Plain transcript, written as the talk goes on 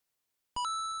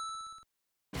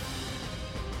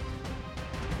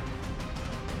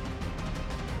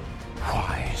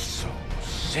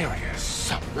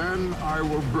serious. Then I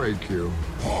will break you.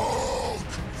 Hulk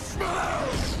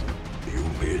smash! You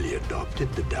merely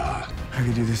adopted the dark. I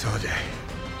could do this all day.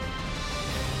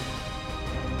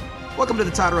 Welcome to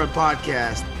the Title Run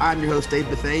Podcast. I'm your host, Dave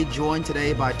Bethay, joined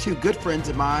today by two good friends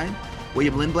of mine,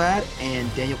 William Lindblad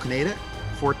and Daniel Kaneda,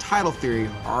 for Title Theory,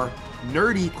 our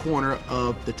nerdy corner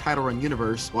of the Title Run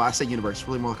universe. Well, I say universe,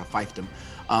 really more like a fiefdom,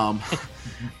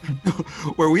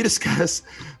 where we discuss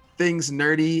things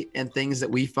nerdy and things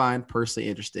that we find personally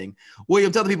interesting.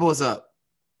 William, tell the people what's up.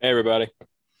 Hey, everybody.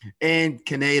 And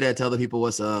Kaneda, tell the people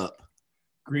what's up.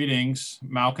 Greetings,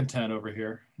 malcontent over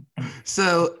here.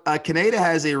 So Kaneda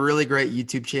has a really great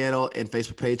YouTube channel and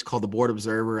Facebook page called The Board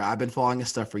Observer. I've been following his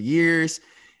stuff for years.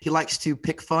 He likes to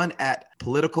pick fun at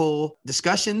political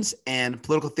discussions and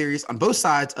political theories on both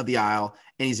sides of the aisle,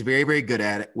 and he's very, very good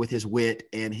at it with his wit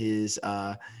and his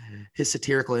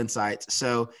satirical insights.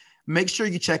 So make sure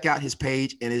you check out his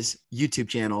page and his YouTube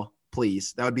channel,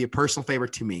 please. That would be a personal favor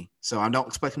to me. So I don't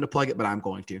expect him to plug it, but I'm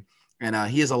going to. And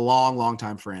he is a long, long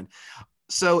time friend.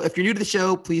 So if you're new to the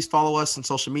show, please follow us on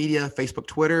social media, Facebook,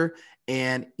 Twitter,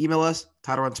 and email us,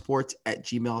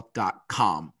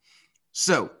 titlerunsports@gmail.com.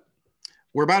 So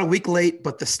we're about a week late,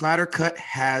 but the Snyder Cut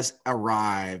has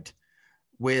arrived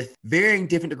with varying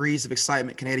different degrees of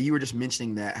excitement. Kaneda, you were just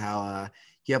mentioning that, how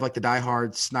you have like the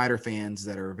diehard Snyder fans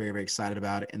that are very, very excited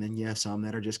about it. And then you have some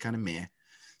that are just kind of meh.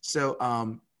 So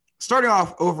starting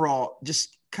off overall,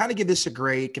 just kind of give this a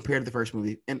grade compared to the first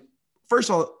movie. And first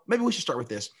of all, maybe we should start with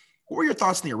this. What were your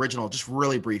thoughts on the original, just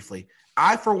really briefly?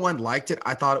 I, for one, liked it.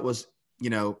 I thought it was,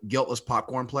 guiltless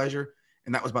popcorn pleasure,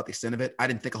 and that was about the extent of it. I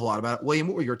didn't think a whole lot about it. William,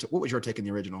 what was your take on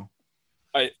the original?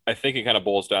 I think it kind of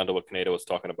boils down to what Kaneda was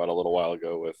talking about a little while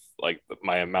ago with like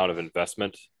my amount of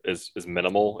investment is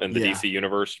minimal in the DC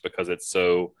universe because it's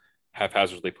so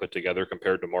haphazardly put together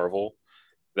compared to Marvel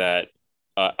that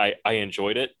I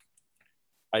enjoyed it.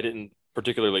 I didn't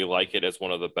particularly like it as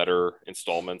one of the better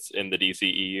installments in the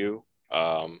DCEU.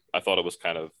 I thought it was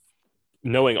kind of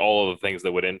knowing all of the things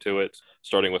that went into it,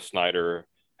 starting with Snyder,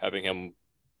 having him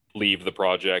leave the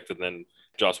project, and then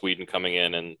Joss Whedon coming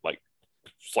in and like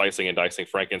slicing and dicing,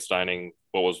 Frankensteining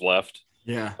what was left,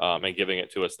 and giving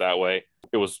it to us that way.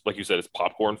 It was, like you said, it's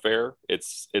popcorn fare.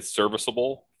 It's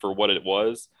serviceable for what it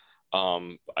was.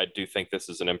 I do think this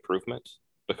is an improvement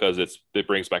because it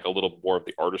brings back a little more of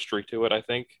the artistry to it, I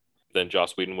think, than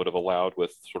Joss Whedon would have allowed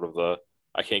with sort of the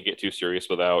I can't get too serious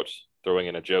without throwing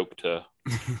in a joke to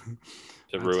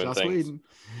ruin Joss things. Whedon.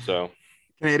 So,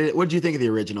 what did you think of the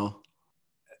original?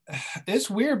 It's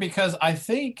weird because I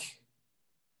think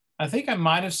I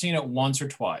might have seen it once or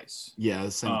twice. Yeah,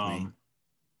 the same thing.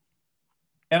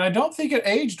 And I don't think it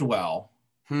aged well.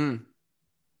 And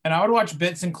I would watch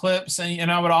bits and clips, and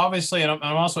I would obviously, and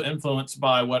I'm also influenced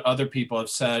by what other people have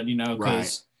said,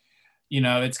 because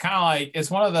it's kind of like,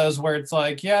 it's one of those where it's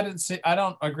like, I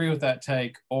don't agree with that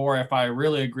take. Or if I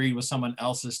really agreed with someone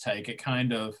else's take, it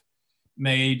kind of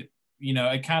made,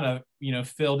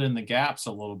 filled in the gaps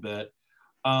a little bit.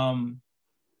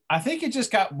 I think it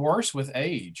just got worse with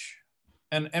age.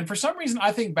 And for some reason,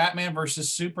 I think Batman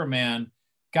versus Superman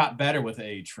got better with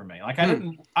age for me. Like I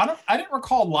didn't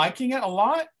recall liking it a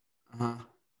lot.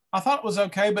 I thought it was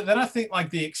okay, but then I think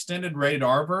like the extended rated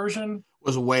R version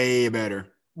was way better.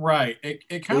 Right.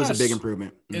 It kind of was a big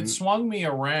improvement. It swung me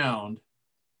around,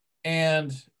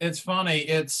 and it's funny.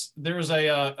 There was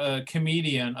a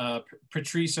comedian,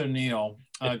 Patrice O'Neill,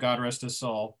 God rest his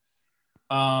soul.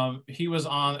 He was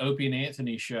on Opie and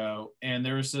Anthony show, and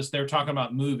they were talking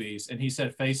about movies, and he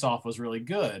said Face Off was really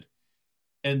good.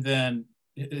 And then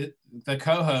the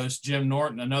co-host, Jim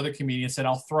Norton, another comedian, said,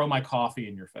 "I'll throw my coffee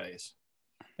in your face."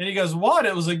 And he goes, "What?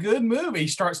 It was a good movie." He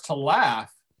starts to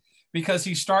laugh because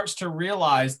he starts to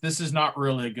realize this is not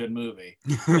really a good movie.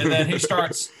 And then he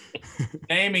starts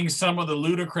naming some of the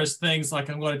ludicrous things, like,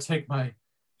 "I'm going to take my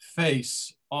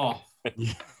face off."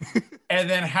 And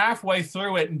then halfway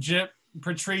through it, and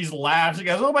Patrice laughs. He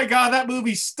goes, "Oh my God, that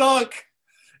movie stunk."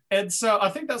 And so I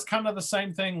think that's kind of the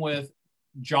same thing with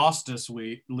Justice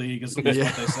League is what they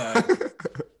say.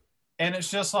 And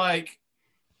it's just like,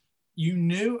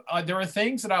 there were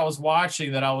things that I was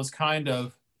watching that I was kind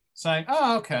of saying,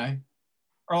 "Oh, okay."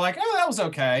 Or like, "Oh, that was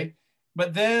okay."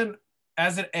 But then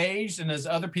as it aged and as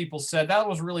other people said, "That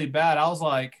was really bad," I was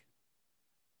like,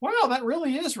 wow, that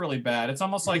really is really bad. It's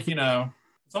almost like,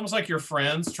 it's almost like your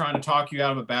friends trying to talk you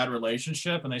out of a bad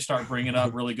relationship and they start bringing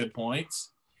up really good points.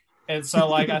 And so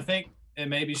like, I think it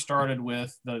maybe started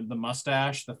with the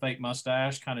mustache, the fake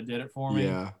mustache kind of did it for me.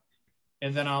 Yeah.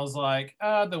 And then I was like,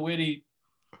 the witty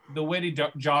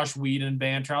Josh Whedon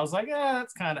banter. I was like,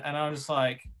 that's kind of, and I was just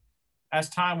like, as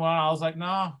time went on, I was like,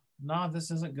 no, no,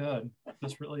 this isn't good.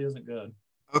 This really isn't good.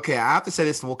 Okay, I have to say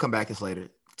this, and we'll come back to this later.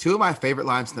 Two of my favorite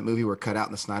lines in the movie were cut out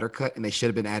in the Snyder cut, and they should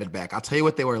have been added back. I'll tell you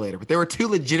what they were later, but there were two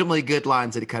legitimately good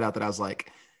lines that he cut out that I was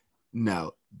like,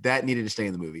 no, that needed to stay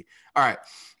in the movie. All right.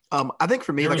 I think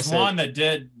for me, there like was I said, one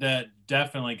that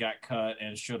definitely got cut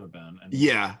and should have been. And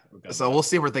yeah. So we'll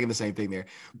see if we're thinking the same thing there.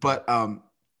 But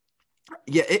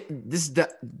yeah,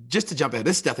 just to jump in,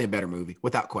 this is definitely a better movie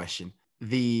without question.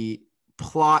 The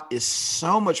plot is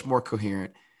so much more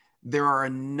coherent. There are a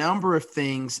number of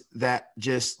things that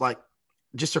just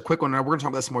a quick one. And we're going to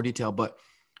talk about this in more detail, but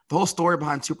the whole story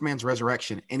behind Superman's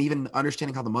resurrection and even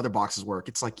understanding how the mother boxes work,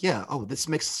 it's like, yeah, oh, this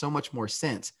makes so much more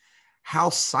sense. How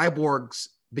cyborgs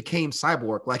became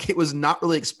cyborg, like it was not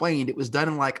really explained. It was done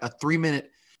in like a 3-minute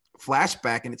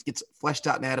flashback, and it gets fleshed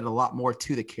out and added a lot more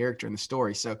to the character and the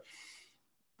story. So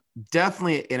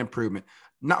definitely an improvement,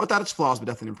 not without its flaws, but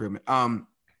definitely an improvement.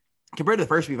 Compared to the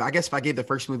first movie, I guess if I gave the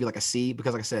first movie like a C,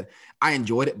 because like I said, I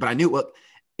enjoyed it, but I knew what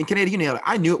in Canada, you nailed it.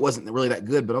 I knew it wasn't really that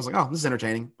good, but I was like, oh, this is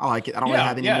entertaining. I like it. I don't really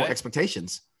have any more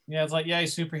expectations. Yeah, it's like, yay,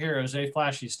 superheroes, yay,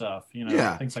 flashy stuff,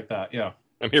 things like that. Yeah.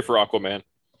 I'm here for Aquaman.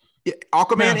 Yeah,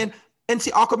 Aquaman and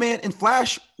see, Aquaman and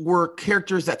Flash were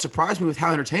characters that surprised me with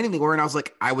how entertaining they were, and I was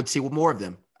like, I would see more of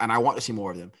them, and I want to see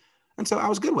more of them, and so I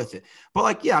was good with it. But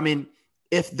like, yeah, I mean,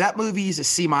 if that movie is a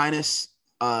C-, in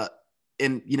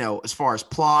as far as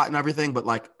plot and everything, but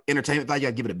like entertainment value,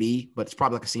 I'd give it a B, but it's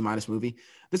probably like a C- movie.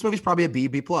 This movie's probably a B+.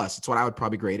 It's what I would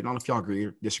probably grade it. I don't know if y'all agree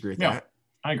or disagree with that.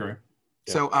 I agree.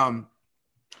 So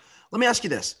let me ask you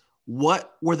this.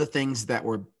 What were the things that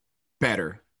were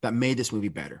better, that made this movie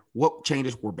better? What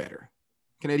changes were better?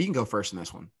 Kennedy, you can go first in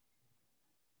this one.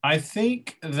 I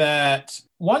think that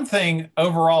one thing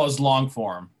overall is long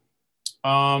form.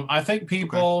 I think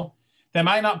people, they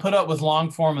might not put up with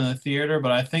long form in the theater,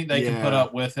 but I think they can put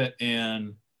up with it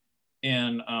in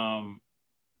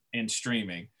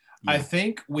streaming. Yeah. I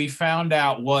think we found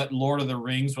out what Lord of the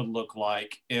Rings would look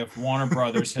like if Warner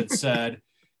Brothers had said,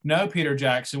 no, Peter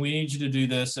Jackson, we need you to do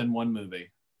this in one movie.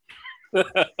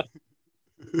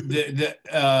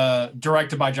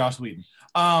 Directed by Joss Whedon.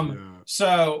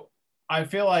 So I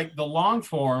feel like the long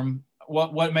form,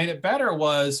 what made it better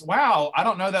was, wow, I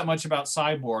don't know that much about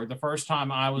Cyborg. The first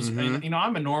time I was, I'm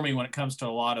a normie when it comes to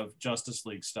a lot of Justice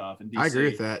League stuff. And DC. I agree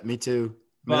with that. Me too.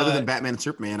 But other than Batman and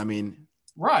Superman, I mean.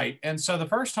 Right. And so the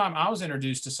first time I was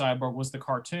introduced to Cyborg was the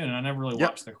cartoon, and I never really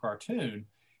watched the cartoon.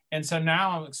 And so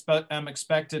now I'm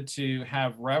expected to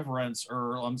have reverence,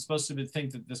 or I'm supposed to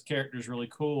think that this character is really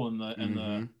cool in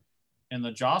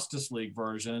the Justice League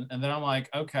version. And then I'm like,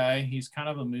 okay, he's kind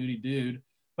of a moody dude,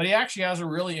 but he actually has a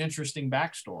really interesting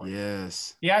backstory.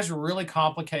 Yes. He has a really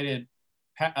complicated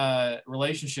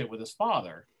relationship with his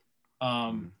father,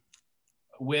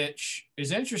 which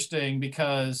is interesting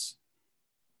because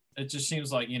it just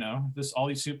seems like, all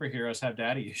these superheroes have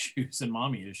daddy issues and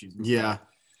mommy issues. And stuff.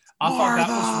 I thought that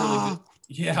was really good.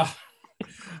 Yeah.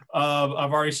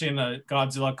 I've already seen the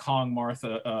Godzilla Kong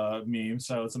Martha meme,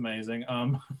 so it's amazing.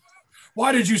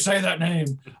 Why did you say that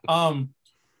name?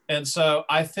 And so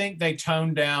I think they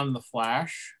toned down the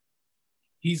Flash.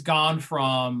 He's gone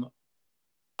from,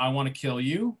 I want to kill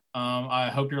you. I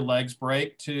hope your legs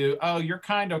break, to, oh, you're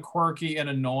kind of quirky and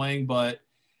annoying, but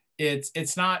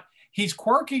it's not, he's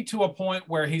quirky to a point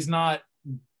where he's not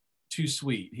too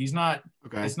sweet. He's not,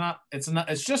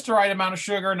 it's just the right amount of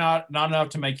sugar, not enough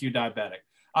to make you diabetic.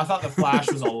 I thought the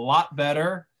Flash was a lot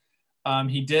better.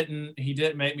 He didn't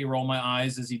make me roll my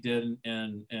eyes as he did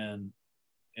in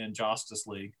Justice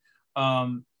League.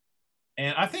 And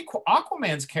I think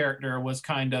Aquaman's character was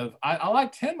kind of, I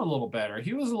liked him a little better.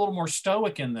 He was a little more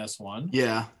stoic in this one.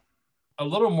 Yeah. A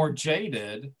little more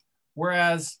jaded.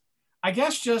 Whereas I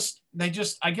guess just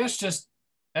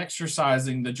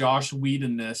exercising the Josh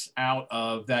Whedon-ness out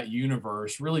of that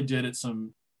universe really did it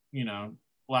some,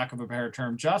 lack of a better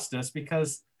term, justice,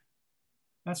 because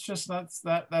that's not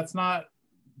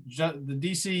the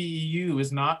DCEU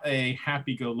is not a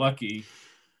happy-go-lucky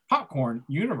popcorn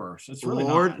universe. It's really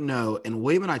not. No. And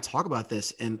William and I talk about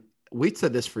this, and we've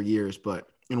said this for years, but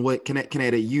in what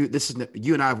Canada, you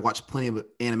and I have watched plenty of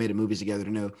animated movies together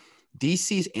to know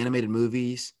DC's animated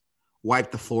movies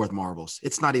wipe the floor with Marvel's.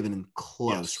 It's not even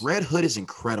close. Yes. Red Hood is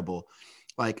incredible.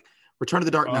 Like Return of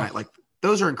the Dark Knight, like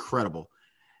those are incredible.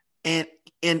 And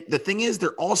the thing is,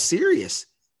 they're all serious.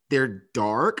 They're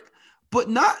dark, but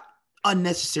not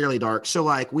unnecessarily dark. So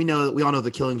like we all know The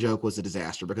Killing Joke was a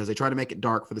disaster because they tried to make it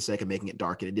dark for the sake of making it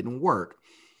dark, and it didn't work.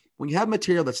 When you have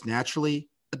material that's naturally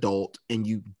adult and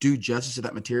you do justice to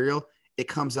that material, it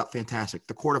comes out fantastic.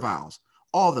 The Court of Owls,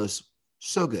 all of those,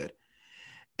 so good.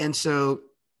 And so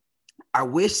I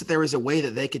wish that there was a way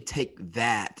that they could take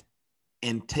that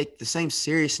and take the same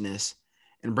seriousness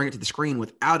and bring it to the screen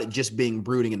without it just being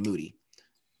brooding and moody.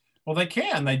 Well, they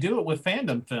can. They do it with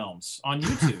fandom films on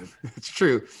YouTube. It's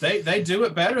true. They do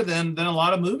it better than a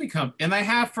lot of movie companies, and they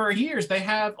have for years. They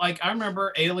have, like, I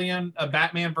remember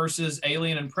Batman versus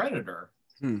Alien and Predator.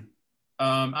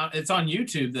 It's on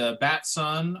YouTube, the Bat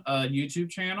Sun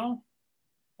YouTube channel.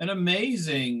 An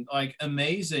amazing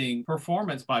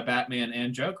performance by Batman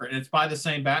and Joker, and it's by the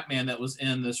same Batman that was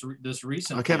in this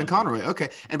recent. Kevin Conroy. Okay,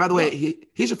 and by the way,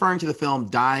 he's referring to the film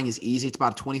 "Dying Is Easy." It's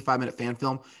about a 25-minute fan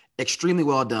film. Extremely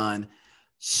well done,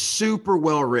 super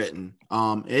well written.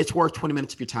 It's worth 20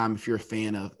 minutes of your time if you're a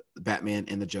fan of Batman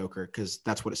and the Joker, because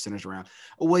that's what it centers around.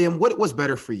 William, what was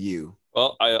better for you?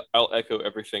 Well, I'll echo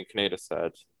everything Kaneda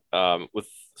said, with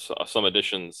some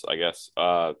additions, I guess.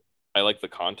 I like the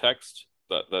context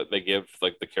that they give,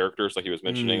 like the characters, like he was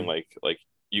mentioning, like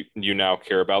you now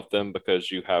care about them because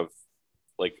you have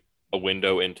like a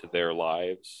window into their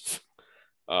lives.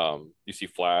 You see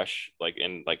Flash, like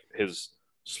in like his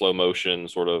slow motion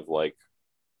sort of like,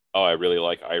 oh, I really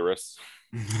like Iris.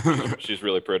 She's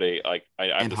really pretty. Like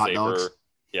I have to save her.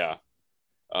 Yeah.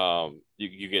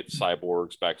 You get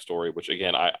Cyborg's backstory, which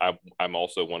again, I'm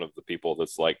also one of the people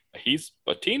that's like, he's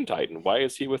a Teen Titan. Why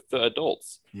is he with the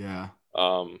adults? Yeah.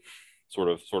 Sort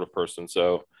of person.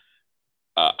 So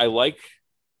I like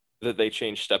that they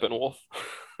changed Steppenwolf.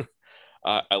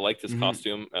 I liked his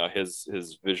costume,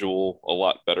 his visual a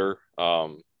lot better,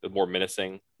 more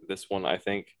menacing. This one, I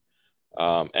think,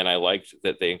 and I liked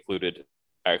that they included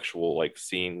actual like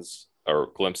scenes or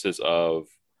glimpses of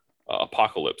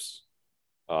Apocalypse.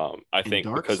 I think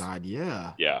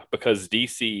Darkseid, because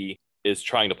DC is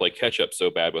trying to play catch up so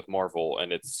bad with Marvel,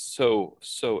 and it's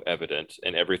so evident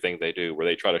in everything they do, where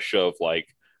they try to shove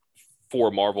like 4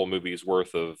 Marvel movies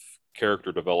worth of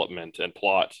character development and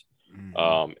plot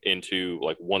into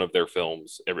like one of their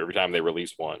films every time they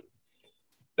release one.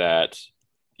 That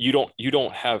you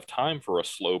don't have time for a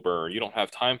slow burn. You don't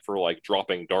have time for like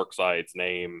dropping Darkseid's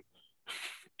name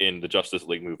in the Justice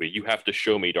League movie. You have to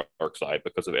show me Darkseid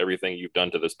because of everything you've done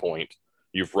to this point.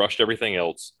 You've rushed everything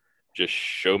else. Just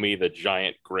show me the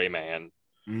giant gray man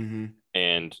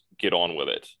and get on with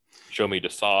it. Show me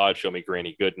Desaad, show me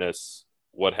Granny Goodness,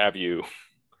 what have you.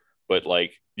 But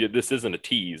like, this isn't a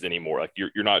tease anymore. Like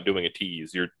you're not doing a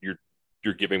tease.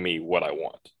 You're giving me what I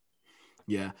want.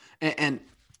 Yeah, and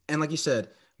like you said,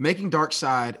 making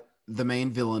Darkseid the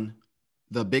main villain,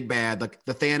 the big bad, like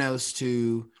the Thanos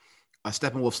to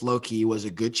Steppenwolf's Loki, was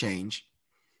a good change.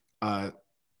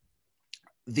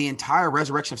 The entire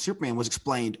resurrection of Superman was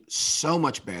explained so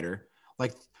much better.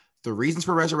 Like the reasons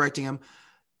for resurrecting him,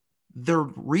 the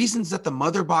reasons that the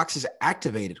mother box is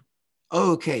activated.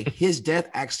 Oh, okay, his death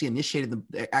actually initiated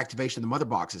the activation of the mother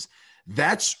boxes.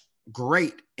 That's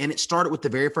great. And it started with the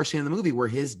very first scene in the movie where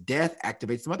his death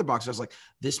activates the mother box. I was like,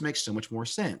 this makes so much more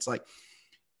sense. Like,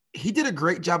 he did a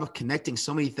great job of connecting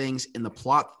so many things in the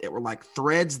plot that were like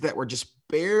threads that were just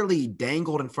barely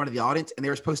dangled in front of the audience, and they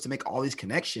were supposed to make all these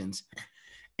connections.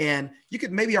 And you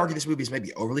could maybe argue this movie is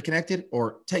maybe overly connected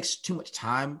or takes too much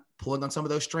time pulling on some of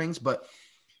those strings, but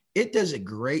it does a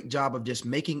great job of just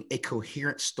making a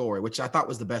coherent story, which I thought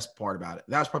was the best part about it.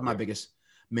 That was probably my biggest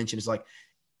mention, is like,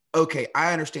 okay,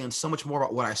 I understand so much more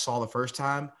about what I saw the first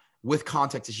time with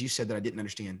context, as you said, that I didn't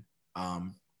understand,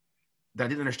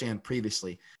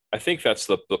 previously. I think that's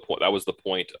the point. That was the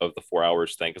point of the 4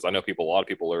 hours thing. Cause I know a lot of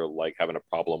people are like having a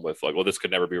problem with like, well, this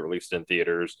could never be released in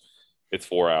theaters. It's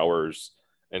 4 hours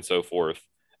and so forth.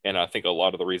 And I think a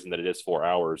lot of the reason that it is 4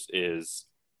 hours is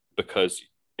because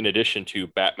in addition to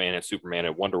Batman and Superman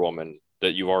and Wonder Woman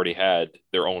that you've already had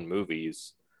their own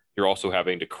movies, you're also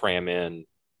having to cram in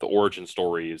the origin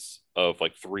stories of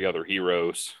like 3 other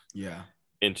heroes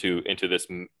into this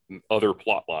other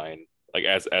plot line, like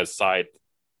as side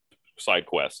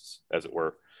quests, as it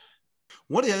were.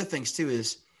 One of the other things too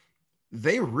is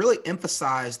they really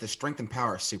emphasize the strength and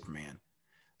power of Superman.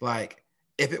 Like,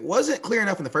 if it wasn't clear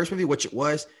enough in the first movie, which it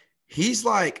was, he's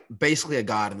like basically a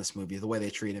god in this movie, the way they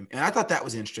treat him. And I thought that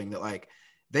was interesting, that like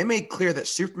they made clear that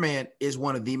Superman is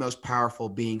one of the most powerful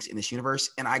beings in this universe.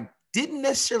 And I didn't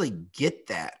necessarily get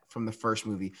that from the first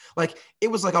movie. Like, it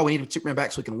was like, oh, we need Superman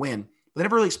back so we can win. But they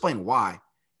never really explained why.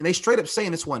 And they straight up say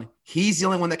in this one, he's the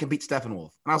only one that can beat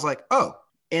Steppenwolf. And I was like, oh.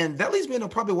 And that leads me into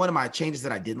probably one of my changes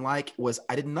that I didn't like, was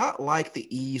I did not like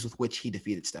the ease with which he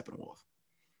defeated Steppenwolf.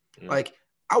 Like,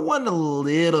 I wanted a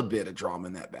little bit of drama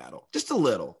in that battle, just a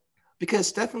little,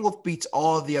 because Steppenwolf beats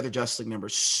all of the other Justice League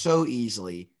members so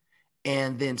easily.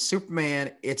 And then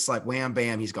Superman, it's like, wham,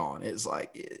 bam, he's gone. It's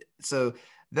like, so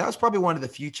that was probably one of the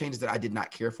few changes that I did not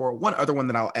care for. One other one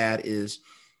that I'll add is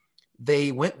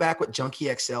they went back with Junkie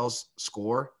XL's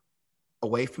score.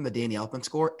 away from the Danny Elfman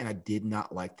score, and I did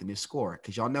not like the new score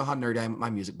because y'all know how nerdy I am with my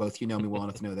music. Both you know me well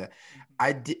enough to know that.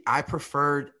 I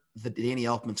preferred the Danny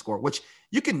Elfman score, which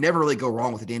you can never really go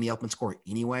wrong with the Danny Elfman score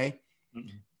anyway.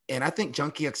 Mm-hmm. And I think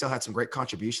Junkie XL had some great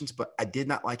contributions, but I did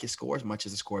not like his score as much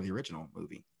as the score of the original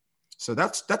movie. So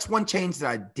that's one change that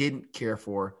I didn't care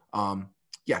for.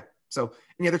 Yeah. So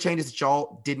any other changes that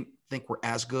y'all didn't think were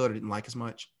as good or didn't like as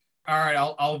much? All right,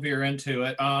 I'll veer into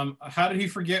it. How did he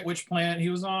forget which planet he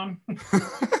was on?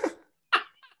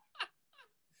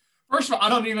 First of all, I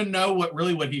don't even know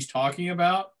what he's talking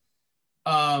about.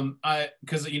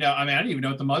 Because I didn't even know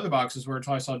what the mother boxes were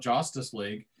until I saw Justice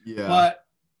League. Yeah. But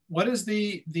what is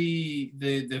the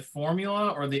formula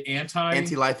or the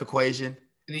anti-life equation?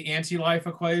 The anti-life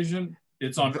equation.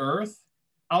 It's on Earth.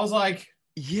 I was like,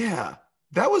 yeah,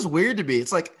 that was weird to me.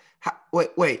 It's like,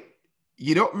 wait.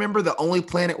 You don't remember the only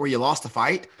planet where you lost a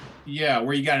fight? Yeah,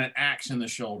 where you got an axe in the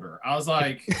shoulder. I was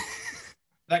like,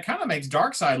 that kind of makes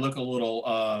Darkseid look a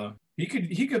little. He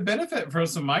could benefit from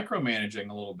some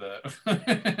micromanaging a little bit.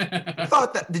 I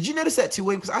thought that. Did you notice that too,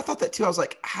 Wayne? Because I thought that too. I was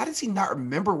like, how does he not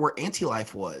remember where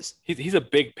Anti-Life was? He's a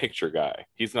big picture guy.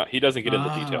 He's not. He doesn't get into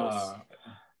details.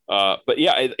 But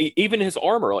yeah, even his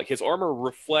armor, like his armor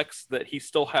reflects that he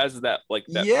still has that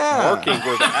marking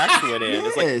where the axe went in. Yes.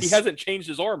 It's like he hasn't changed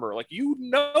his armor. Like, you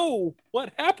know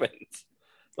what happens.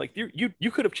 Like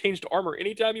you could have changed armor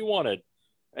anytime you wanted,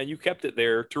 and you kept it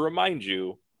there to remind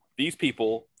you these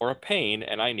people are a pain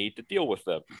and I need to deal with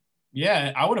them.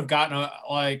 Yeah, I would have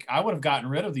gotten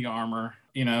rid of the armor.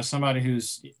 Somebody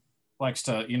who's likes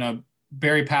to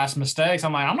bury past mistakes.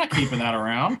 I'm like, I'm not keeping that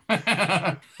around.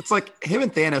 It's like him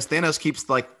and Thanos. Thanos keeps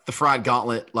like the fried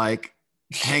gauntlet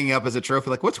hanging up as a trophy.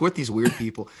 Like, what's with these weird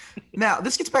people? Now,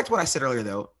 this gets back to what I said earlier,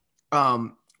 though.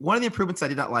 One of the improvements I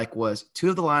did not like was two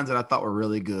of the lines that I thought were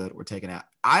really good were taken out.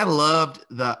 I loved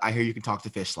the "I hear you can talk to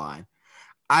fish" line.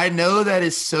 I know that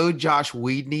is so Josh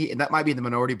Whedon-y, and that might be in the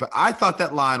minority, but I thought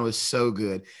that line was so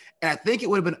good. And I think it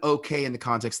would have been okay in the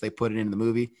context they put it in the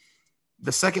movie.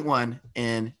 The second one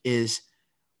is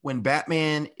when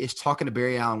Batman is talking to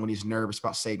Barry Allen when he's nervous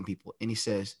about saving people, and he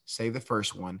says, "Save the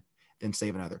first one, then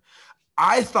save another."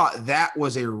 I thought that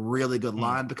was a really good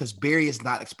line because Barry is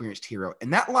not an experienced hero.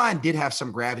 And that line did have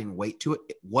some grabbing weight to it.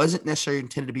 It wasn't necessarily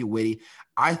intended to be witty.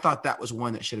 I thought that was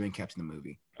one that should have been kept in the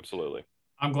movie. Absolutely.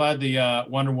 I'm glad the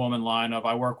Wonder Woman line of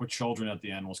 "I work with children" at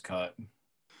the end was cut.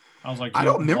 I was like, I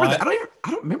don't remember that. I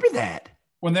don't remember that.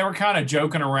 When they were kind of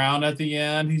joking around at the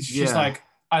end, she's like,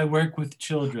 "I work with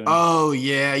children." Oh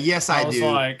yeah, yes I do.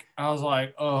 I was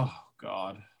like, oh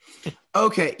God.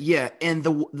 Okay, yeah, and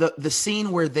the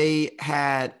scene where they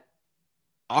had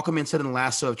Aquaman sit in the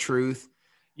lasso of truth,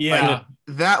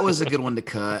 that was a good one to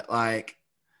cut.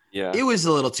 It was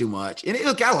a little too much, and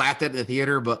I laughed at it in the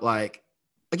theater, but like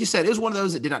you said, it was one of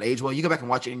those that did not age well. You go back and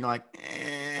watch it, and you're like,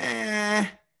 eh.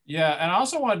 Yeah, and I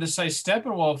also wanted to say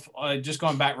Steppenwolf. Just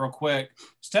going back real quick,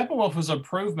 Steppenwolf was an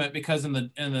improvement because in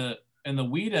the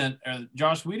Whedon,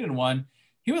 Josh Whedon one,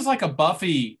 he was like a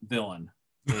Buffy villain.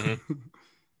 Mm-hmm.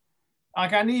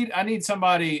 Like I need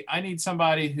somebody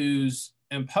who's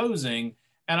imposing,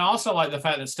 and I also like the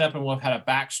fact that Steppenwolf had a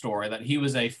backstory that he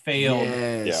was a failed.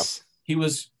 Yes.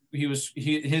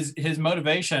 His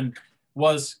motivation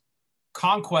was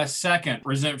conquest second,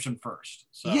 redemption first.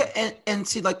 So. Yeah, and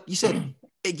see, like you said,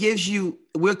 it gives you.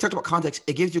 We talked about context.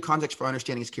 It gives you context for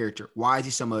understanding his character. Why is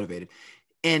he so motivated?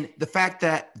 And the fact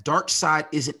that Darkseid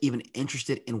isn't even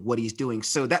interested in what he's doing,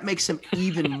 so that makes him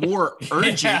even more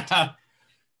urgent.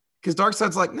 Because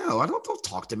Darkseid's like, no, I don't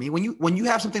talk to me. When you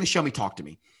have something to show me, talk to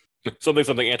me.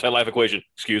 something anti-life equation.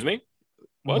 Excuse me.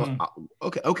 What?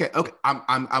 Okay.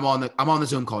 I'm on the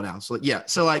Zoom call now. So yeah.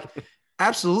 So like,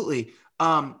 absolutely.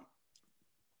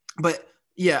 But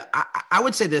yeah, I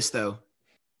would say this though.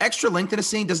 Extra length in a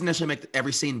scene doesn't necessarily make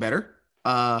every scene better.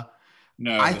 No,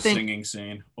 I think singing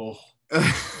scene. Oh.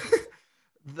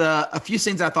 A few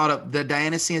scenes I thought of, the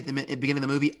Diana scene at the beginning of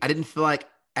the movie, I didn't feel like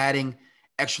adding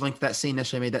extra length to that scene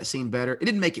necessarily made that scene better. It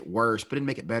didn't make it worse, but it didn't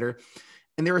make it better.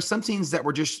 And there were some scenes that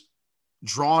were just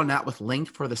drawn out with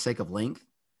length for the sake of length.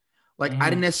 Like I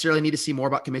didn't necessarily need to see more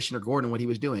about Commissioner Gordon and what he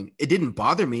was doing. It didn't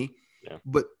bother me,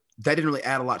 but that didn't really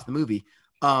add a lot to the movie.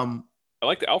 I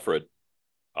liked Alfred.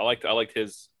 I liked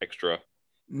his extra.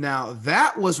 Now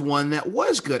that was one that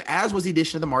was good, as was the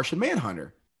addition of the Martian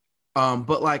Manhunter.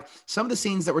 But like some of the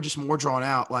scenes that were just more drawn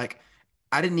out, like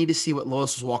I didn't need to see what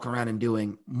Lois was walking around and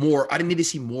doing more. I didn't need to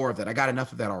see more of that. I got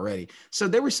enough of that already. So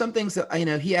there were some things that,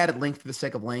 he added length for the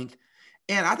sake of length.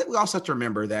 And I think we also have to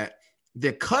remember that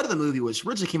the cut of the movie was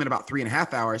originally came in about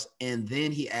 3.5 hours. And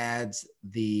then he adds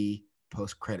the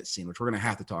post-credit scene, which we're going to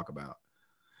have to talk about.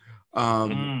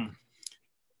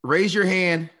 Raise your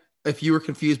hand if you were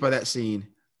confused by that scene,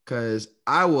 because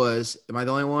I was. Am I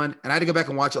the only one? And I had to go back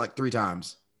and watch it like 3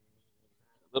 times.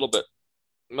 A little bit,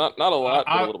 not a lot,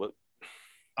 but a little bit.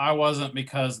 I wasn't,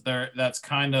 because that's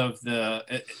kind of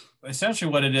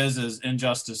essentially what it is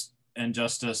Injustice and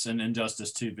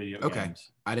Injustice 2 video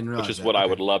games. I didn't realize which is that. what I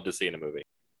would love to see in a movie.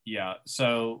 Yeah.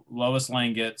 So Lois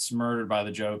Lane gets murdered by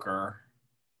the Joker,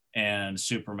 and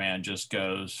Superman just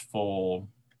goes full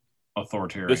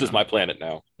authoritarian. This is my planet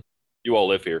now. You all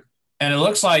live here. And it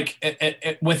looks like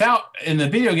in the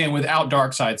video game, without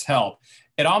Darkseid's help,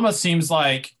 it almost seems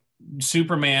like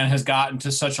Superman has gotten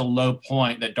to such a low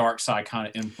point that Darkseid kind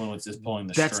of influences pulling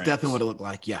the strings. That's definitely what it looked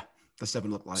like. Yeah. That's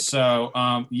definitely what it looked like.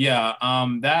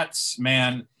 So, that's,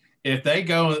 man, if they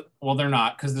go, well, they're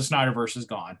not, because the Snyderverse is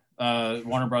gone.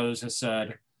 Warner Brothers has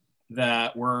said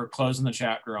that we're closing the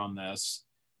chapter on this.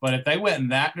 But if they went in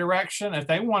that direction, if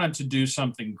they wanted to do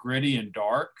something gritty and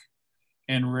dark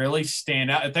and really stand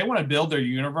out, if they want to build their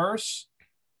universe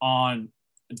on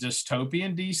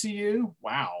dystopian DCU,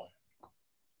 wow.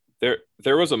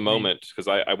 There was a moment, because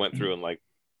I went through and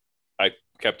I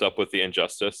kept up with the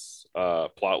Injustice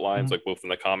plot lines, like both in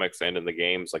the comics and in the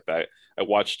games like that. I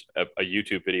watched a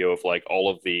YouTube video of like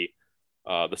all of the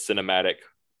cinematic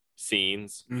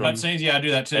scenes. Cutscenes, yeah, I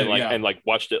do that too. And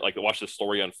watched the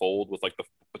story unfold with like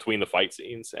between the fight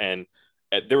scenes. And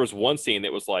there was one scene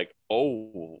that was like,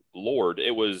 oh Lord,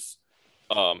 it was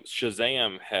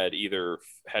Shazam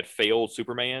had failed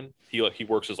Superman. He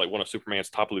works as like one of Superman's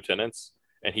top lieutenants,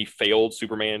 and he failed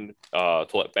Superman to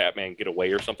let Batman get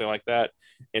away or something like that.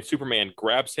 And Superman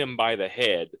grabs him by the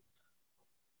head,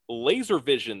 laser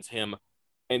visions him,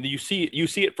 and you see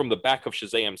it from the back of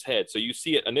Shazam's head. So you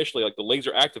see it initially, like the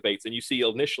laser activates, and you see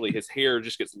initially his hair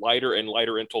just gets lighter and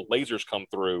lighter until lasers come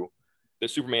through.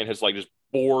 That Superman has like just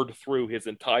bored through his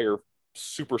entire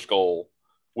super skull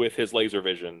with his laser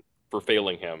vision for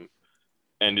failing him,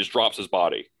 and just drops his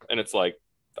body. And it's like,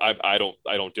 I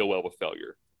don't deal well with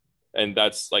failure. And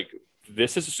that's like,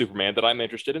 this is a Superman that I'm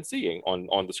interested in seeing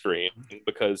on the screen,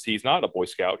 because he's not a Boy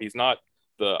Scout. He's not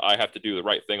I have to do the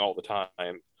right thing all the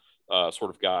time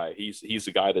sort of guy. He's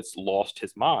a guy that's lost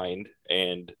his mind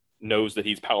and knows that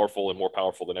he's powerful and more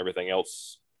powerful than everything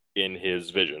else in his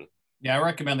vision. Yeah, I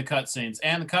recommend the cutscenes,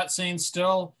 and the cutscenes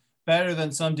still better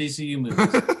than some DCU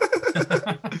movies.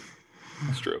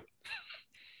 That's true.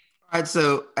 All right,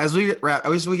 so as we get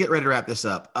ready to wrap this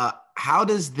up, how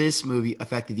does this movie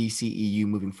affect the DCEU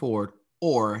moving forward,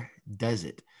 or does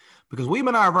it? Because William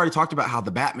and I have already talked about how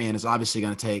the Batman is obviously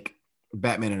going to take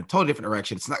Batman in a totally different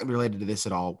direction. It's not going to be related to this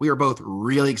at all. We are both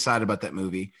really excited about that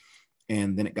movie,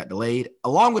 and then it got delayed,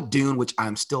 along with Dune, which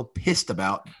I'm still pissed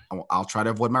about. I'll try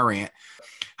to avoid my rant.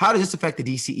 How does this affect the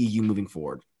DCEU moving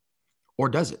forward, or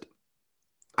does it?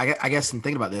 I guess in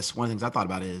thinking about this, one of the things I thought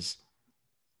about is,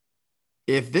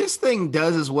 if this thing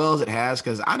does as well as it has,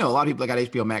 because I know a lot of people that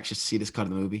got HBO Max just to see this cut of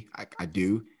the movie. I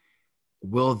do.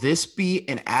 Will this be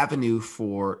an avenue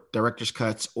for director's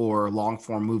cuts or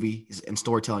long-form movies and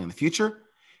storytelling in the future?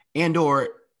 And or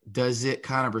does it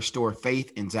kind of restore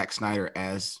faith in Zack Snyder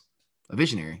as a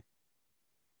visionary?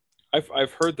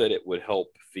 I've heard that it would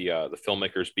help the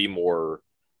filmmakers be more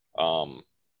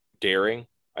daring,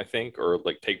 I think, or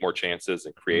like take more chances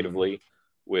and creatively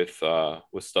with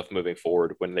stuff moving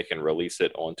forward when they can release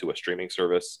it onto a streaming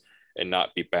service and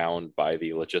not be bound by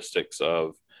the logistics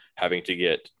of having to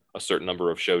get a certain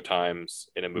number of show times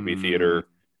in a movie theater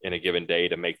in a given day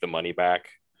to make the money back.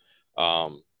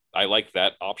 I like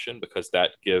that option because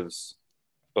that gives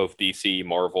both DC,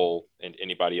 Marvel, and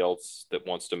anybody else that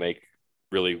wants to make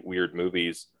really weird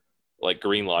movies like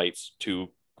green lights to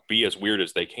be as weird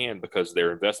as they can, because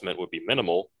their investment would be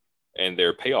minimal and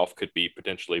their payoff could be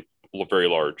potentially very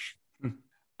large.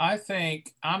 I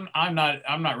think I'm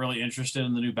not really interested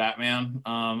in the new Batman.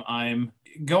 I'm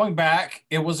going back.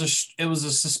 It was a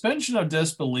suspension of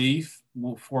disbelief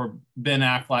for Ben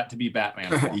Affleck to be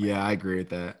Batman. Yeah, I agree with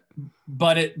that.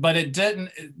 But it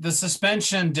didn't. The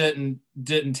suspension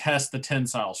didn't test the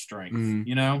tensile strength.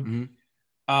 You know,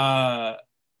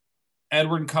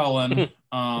 Edward Cullen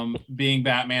being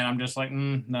Batman. I'm just like,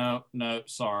 no,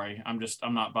 sorry.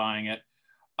 I'm not buying it.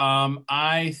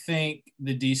 I think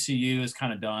the DCU is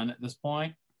kind of done at this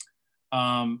point.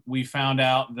 We found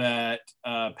out that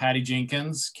Patty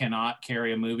Jenkins cannot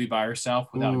carry a movie by herself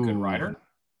without a good writer.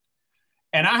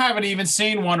 And I haven't even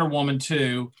seen Wonder Woman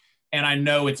 2, and I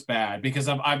know it's bad because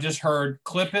I've just heard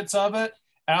clippets of it.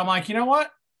 And I'm like, you know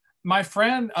what? My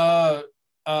friend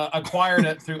acquired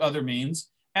it through other means,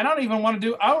 and I don't even want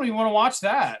to watch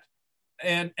that.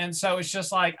 And so it's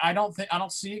just like, I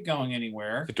don't see it going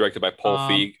anywhere. Directed by Paul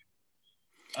Feig.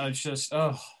 It's just,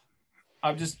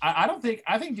 I think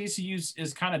DCU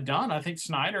is kind of done. I think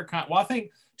Snyder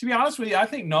to be honest with you, I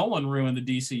think Nolan ruined the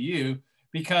DCU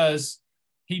because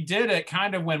he did it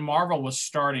kind of when Marvel was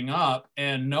starting up,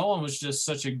 and Nolan was just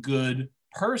such a good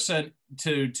person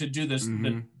to do this,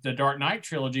 the Dark Knight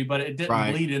trilogy, but it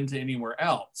didn't bleed into anywhere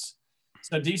else.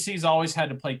 So DC's always had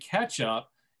to play catch up,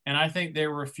 and I think their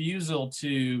refusal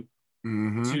to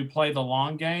play the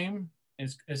long game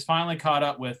is finally caught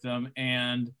up with them.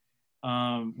 And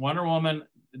Wonder Woman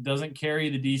doesn't carry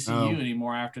the DCU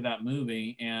anymore after that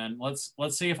movie, and let's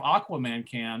see if Aquaman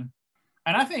can.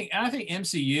 And I think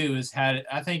MCU has had.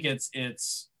 I think it's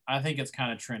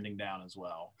kind of trending down as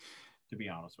well, to be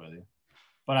honest with you.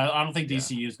 But I don't think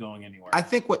DCU is going anywhere. I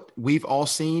think what we've all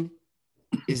seen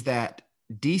is that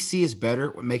DC is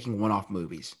better at making one-off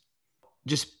movies.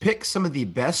 Just pick some of the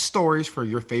best stories for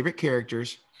your favorite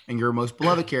characters and your most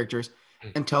beloved characters,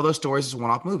 and tell those stories as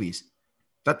one-off movies.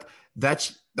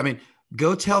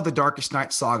 Go tell the Darkest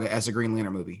Knight saga as a Green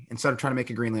Lantern movie instead of trying to make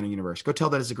a Green Lantern universe. Go tell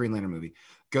that as a Green Lantern movie.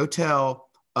 Go tell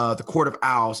the Court of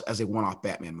Owls as a one-off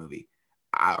Batman movie,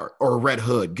 or Red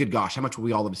Hood. Good gosh, how much would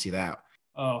we all love to see that?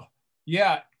 Oh,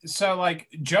 yeah. So like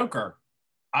Joker,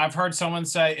 I've heard someone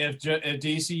say if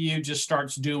DCU just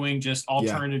starts doing just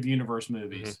alternative universe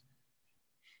movies.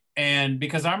 And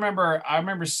because I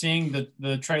remember seeing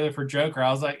the trailer for Joker,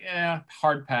 I was like, yeah,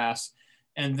 hard pass.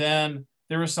 And then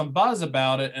there was some buzz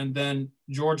about it, and then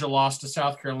Georgia lost to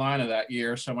South Carolina that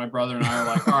year. So my brother and I are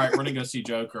like, all right, we're gonna go see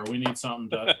Joker. We need something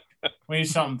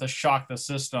to shock the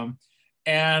system.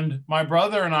 And my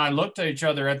brother and I looked at each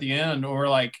other at the end, and we're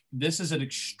like, this is an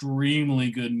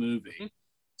extremely good movie.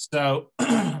 So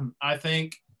I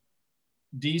think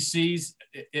DC's,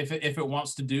 if it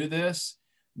wants to do this,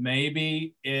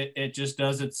 maybe it just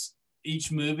does each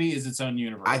movie is its own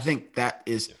universe. I think that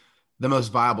is the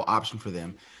most viable option for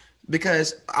them.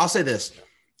 Because I'll say this,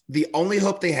 the only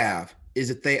hope they have is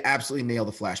that they absolutely nail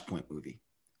the Flashpoint movie.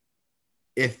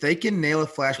 If they can nail a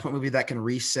Flashpoint movie, that can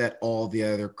reset all the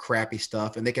other crappy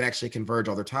stuff, and they can actually converge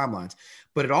all their timelines.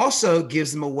 But it also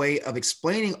gives them a way of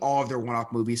explaining all of their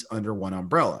one-off movies under one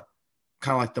umbrella,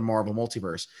 kind of like the Marvel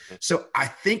multiverse. So I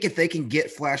think if they can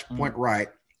get Flashpoint right,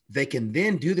 they can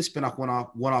then do the spin-off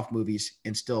one-off movies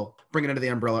and still bring it under the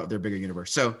umbrella of their bigger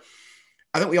universe. So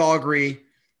I think we all agree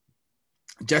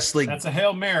Justice League. That's a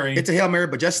Hail Mary. It's a Hail Mary,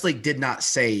 but Justice League did not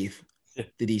save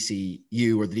the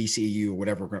DCU or the DCEU or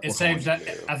whatever. I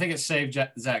think it saved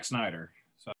Zack Snyder.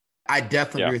 So I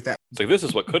definitely agree with that. So this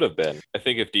is what could have been. I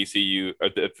think if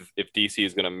DC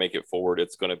is going to make it forward,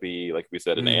 it's going to be, like we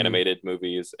said, in animated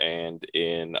movies and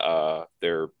in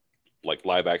their like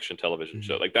live action television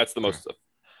show. Like that's the most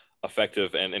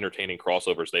effective and entertaining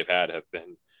crossovers they've had have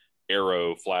been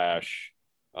Arrow, Flash,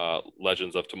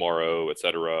 Legends of Tomorrow,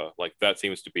 etc. Like that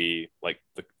seems to be like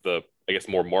the I guess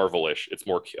more Marvel-ish. It's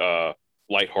more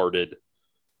lighthearted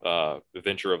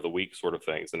adventure of the week sort of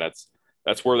things, and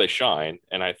that's where they shine.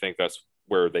 And I think that's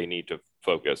where they need to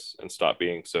focus and stop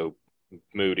being so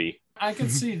moody. I can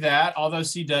see that, although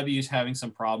CW is having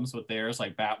some problems with theirs.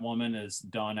 Like Batwoman is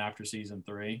done after season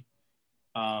 3,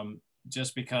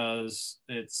 just because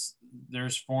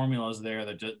there's formulas there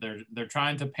that they're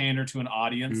trying to pander to an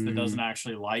audience that doesn't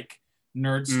actually like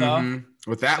nerd stuff.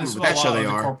 With that show, they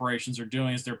are. Corporations are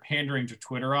doing is they're pandering to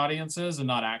Twitter audiences and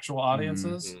not actual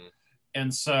audiences.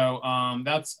 And so I've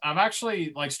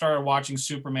actually like started watching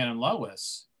Superman and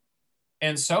Lois,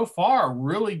 and so far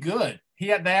really good.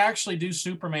 They actually do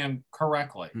Superman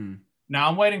correctly. Now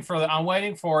I'm waiting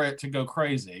for it to go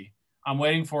crazy. I'm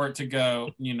waiting for it to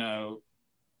go,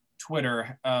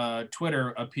 Twitter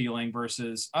appealing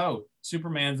versus, oh,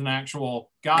 Superman's an actual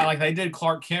guy. Like they did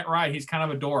Clark Kent right. He's kind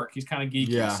of a dork. He's kind of geeky.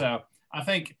 Yeah. So I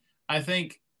think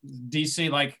DC,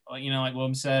 like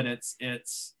William said, it's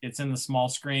in the small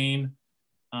screen.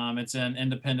 It's in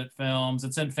independent films.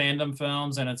 It's in fandom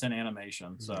films, and it's in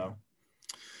animation.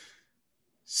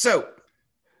 So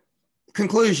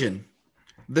conclusion,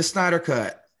 the Snyder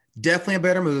Cut, definitely a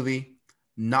better movie,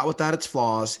 not without its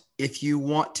flaws. If you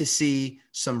want to see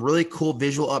some really cool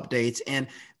visual updates, and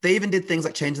they even did things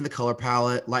like changing the color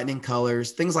palette, lightening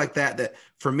colors, things like that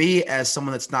for me, as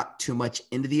someone that's not too much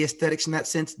into the aesthetics in that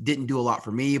sense, didn't do a lot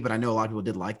for me, but I know a lot of people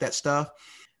did like that stuff.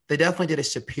 They definitely did a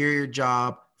superior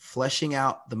job fleshing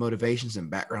out the motivations and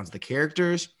backgrounds of the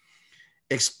characters,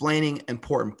 explaining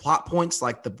important plot points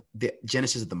like the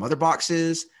genesis of the mother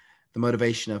boxes, the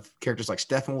motivation of characters like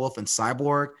Steppenwolf and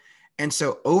Cyborg. And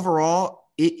so overall,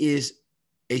 it is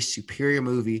a superior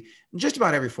movie in just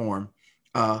about every form.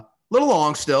 Little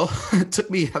long still. It took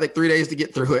me, I think, 3 days to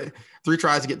get through it, 3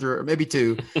 tries to get through it, maybe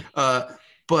 2.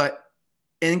 But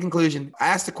in conclusion, I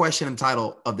asked the question in the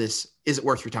title of this, is it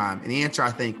worth your time? And the answer,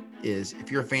 I think, is.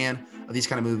 If you're a fan of these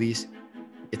kind of movies,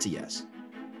 it's a yes.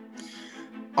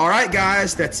 All right,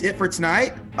 guys, that's it for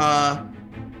tonight.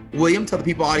 William, tell the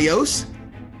people adios.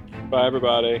 Bye,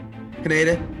 everybody.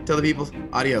 Kaneda, tell the people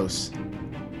adios.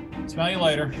 Smell you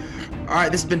later. All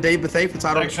right, this has been Dave Bethay for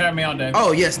Title. Thanks for having me on, Dave.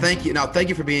 Oh, yes, thank you. Now, thank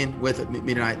you for being with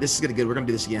me tonight. This is going to be good. We're going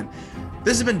to do this again.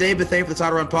 This has been Dave Bethay for the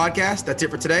Title Run Podcast. That's it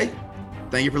for today.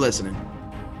 Thank you for listening.